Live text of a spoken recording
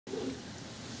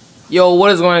Yo,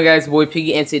 what is going on, guys? Boy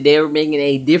Piggy, and today we're making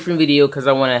a different video because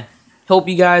I want to help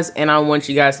you guys and I want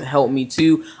you guys to help me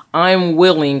too. I'm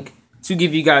willing to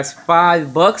give you guys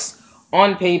 $5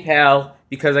 on PayPal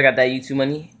because I got that YouTube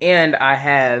money, and I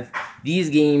have these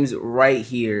games right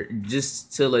here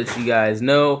just to let you guys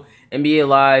know. NBA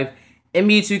Live,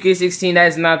 NBA 2K16. That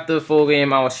is not the full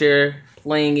game. I will share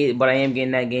playing it, but I am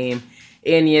getting that game.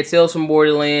 And yeah, Tales from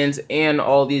Borderlands and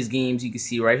all these games you can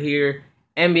see right here.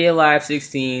 NBA Live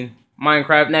 16,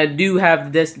 Minecraft. Now I do have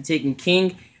the Destiny Taken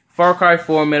King, Far Cry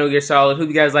 4, Metal Gear Solid. Hope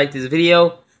you guys like this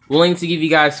video. Willing to give you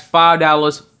guys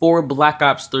 $5 for Black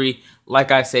Ops 3. Like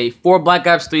I say, for Black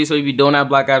Ops 3. So if you don't have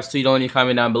Black Ops 3, don't need to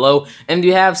comment down below. And do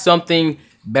you have something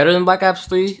better than Black Ops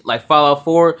 3, like Fallout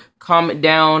 4? Comment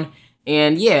down.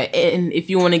 And yeah, and if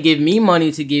you want to give me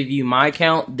money to give you my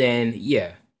account, then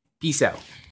yeah, peace out.